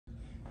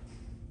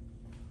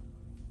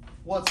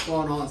What's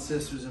going on,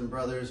 sisters and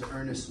brothers?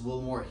 Ernest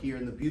Wilmore here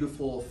in the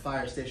beautiful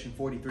Fire Station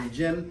 43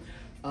 gym.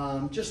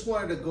 Just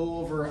wanted to go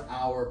over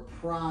our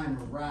prime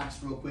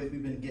racks real quick.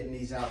 We've been getting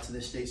these out to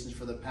the stations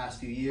for the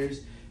past few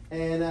years,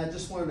 and I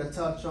just wanted to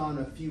touch on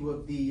a few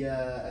of the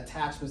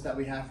attachments that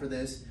we have for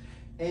this,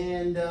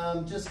 and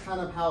just kind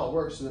of how it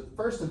works. So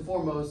first and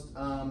foremost,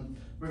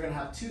 we're going to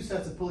have two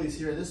sets of pulleys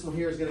here. This one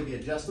here is going to be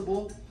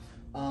adjustable.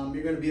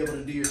 You're going to be able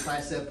to do your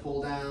tricep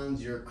pull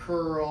downs, your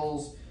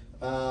curls.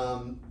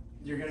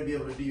 You're going to be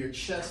able to do your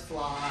chest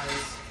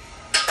flies,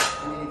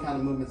 and any kind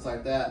of movements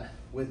like that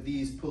with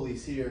these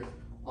pulleys here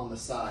on the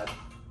side.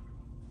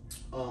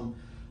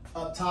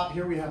 Up top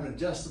here we have an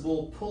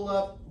adjustable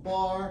pull-up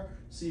bar,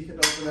 so you can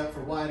open up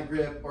for wide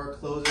grip or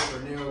close it for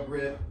narrow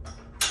grip,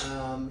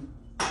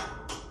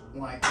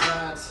 like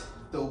that.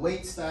 The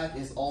weight stack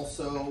is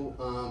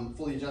also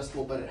fully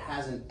adjustable, but it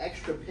has an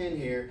extra pin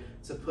here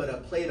to put a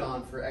plate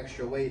on for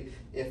extra weight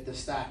if the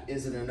stack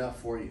isn't enough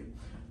for you.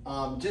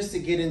 Just to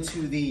get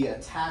into the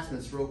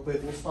attachments real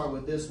quick, we'll start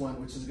with this one,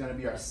 which is going to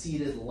be our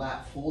seated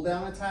lat pull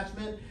down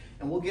attachment,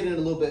 and we'll get in a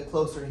little bit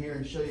closer here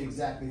and show you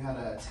exactly how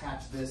to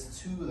attach this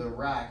to the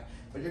rack.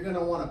 But you're going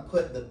to want to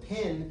put the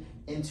pin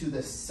into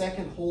the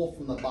second hole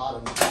from the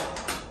bottom,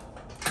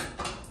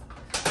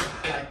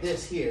 like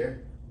this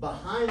here.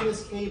 Behind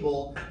this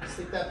cable,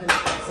 stick that pin in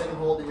the second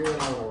hole, then you're going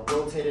to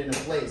rotate it into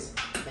place,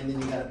 and then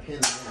you got a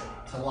pin there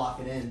to lock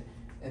it in.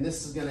 And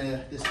this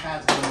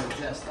pad's gonna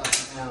adjust up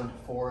and down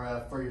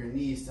for your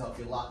knees to help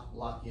you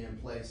lock you in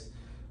place.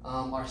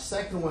 Our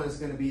second one is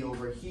gonna be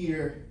over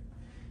here,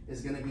 is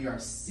gonna be our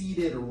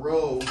seated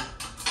row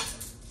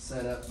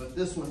setup. But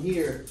this one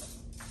here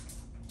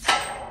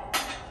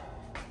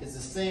is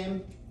the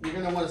same. You're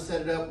gonna wanna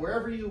set it up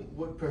wherever you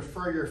would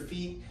prefer your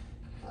feet.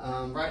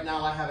 Right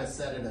now I have it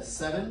set at a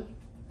 7,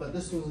 but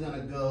this one's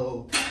gonna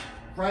go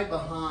right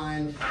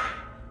behind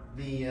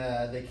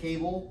the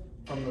cable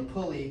from the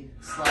pulley,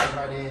 slide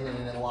right in, and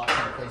then it locks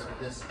in place with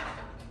this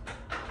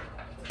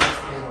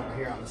pin over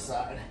here on the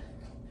side,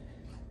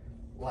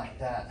 like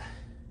that.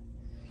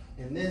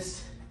 And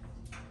this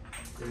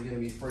is going to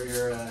be for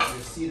your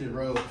seated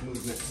row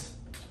movements.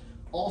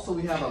 Also,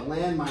 we have a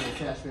landmine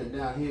attachment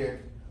down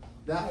here.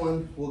 That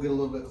one we'll get a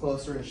little bit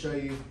closer and show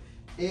you.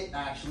 It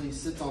actually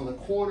sits on the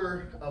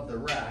corner of the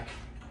rack,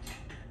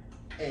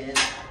 and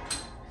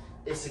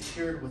it's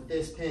secured with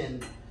this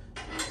pin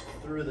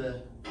through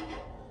the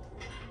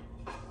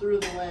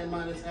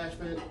landmine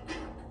attachment,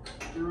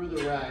 through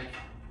the rack,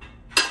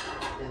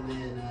 and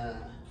then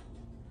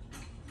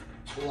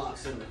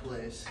locks into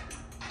place.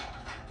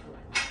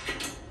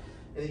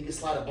 And you can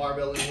slide a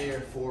barbell in here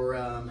for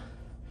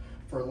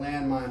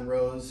landmine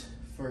rows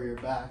for your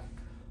back.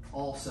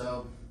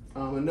 Also,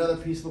 another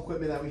piece of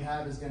equipment that we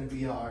have is going to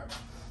be our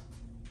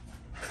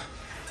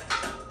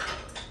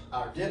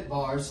dip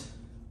bars.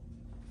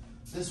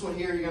 This one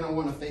here, you're going to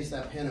want to face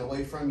that pin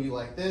away from you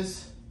like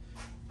this.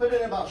 Put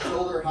it in about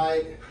shoulder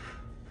height.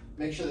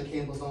 Make sure the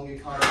cables don't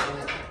get caught up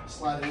in it.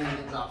 Slide it in and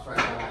it drops right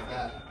down like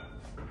that.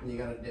 And you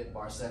got a dip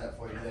bar set up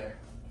for you there.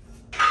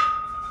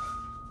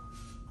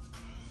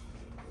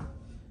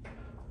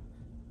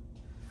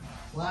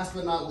 Last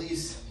but not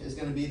least is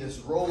going to be this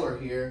roller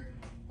here.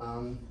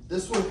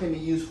 This one can be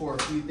used for a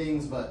few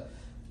things, but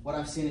what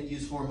I've seen it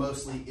used for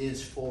mostly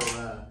is for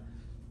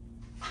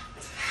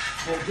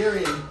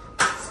Bulgarian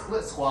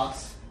split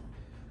squats,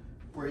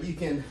 where you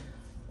can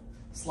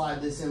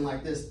slide this in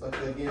like this, but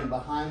again,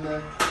 behind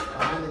the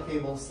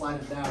cable,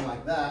 slide it down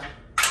like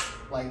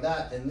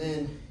that, and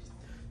then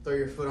throw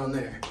your foot on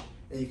there,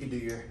 and you can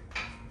do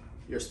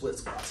your split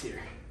squats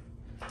here.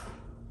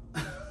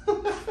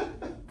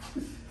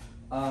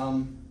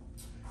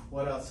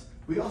 What else?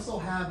 We also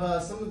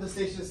have, some of the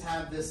stations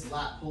have this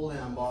lat pull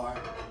down bar,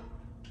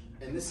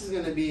 and this is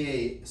going to be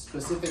a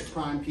specific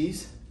prime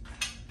piece.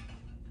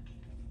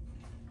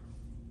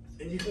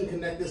 And you can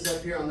connect this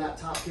up here on that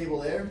top cable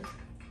there.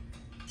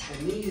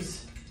 And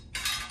these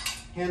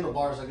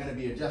handlebars are going to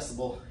be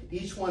adjustable.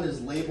 Each one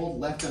is labeled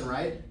left and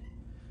right.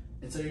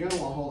 And so you're going to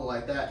want to hold it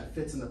like that. It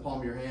fits in the palm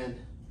of your hand.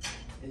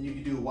 And you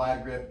can do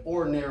wide grip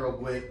or narrow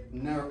grip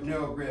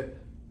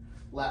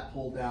lat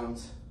pull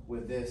downs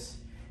with this.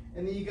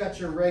 And then you got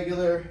your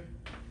regular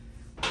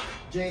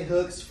J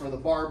hooks for the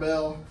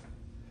barbell.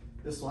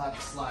 This will have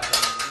to slide out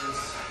like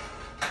this.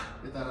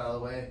 Get that out of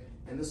the way.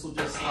 And this will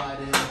just slide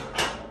in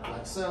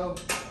like so.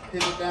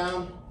 Pivot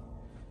down.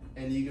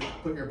 And you can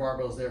put your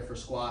barbells there for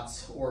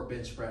squats or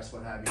bench press,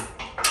 what have you.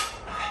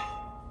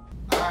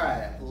 All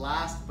right,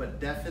 last but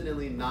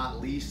definitely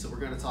not least, so we're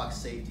gonna talk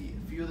safety.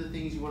 A few of the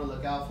things you wanna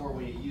look out for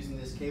when you're using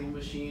this cable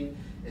machine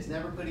is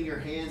never putting your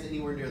hands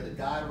anywhere near the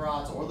guide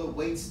rods or the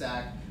weight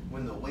stack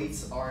when the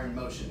weights are in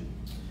motion.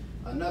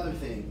 Another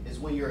thing is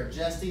when you're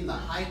adjusting the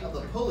height of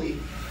the pulley,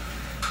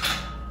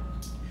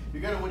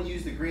 you're gonna wanna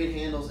use the green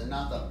handles and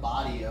not the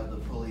body of the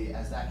pulley,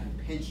 as that can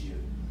pinch you.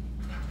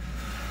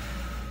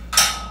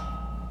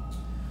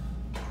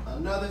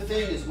 Another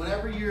thing is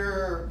whenever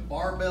you're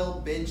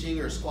barbell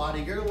benching or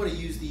squatting, you're going to want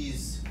to use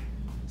these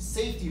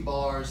safety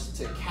bars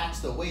to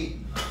catch the weight.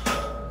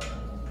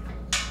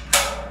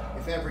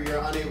 if ever you're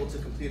unable to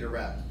complete a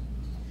rep.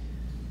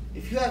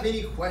 If you have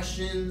any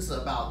questions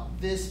about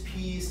this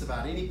piece,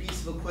 about any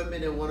piece of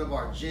equipment in one of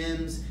our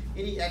gyms,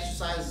 any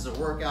exercises or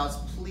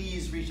workouts,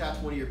 please reach out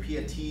to one of your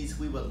PFTs.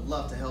 We would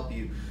love to help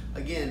you.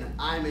 Again,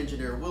 I'm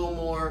Engineer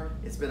Wilmore.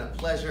 It's been a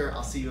pleasure.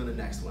 I'll see you in the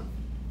next one.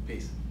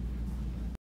 Peace.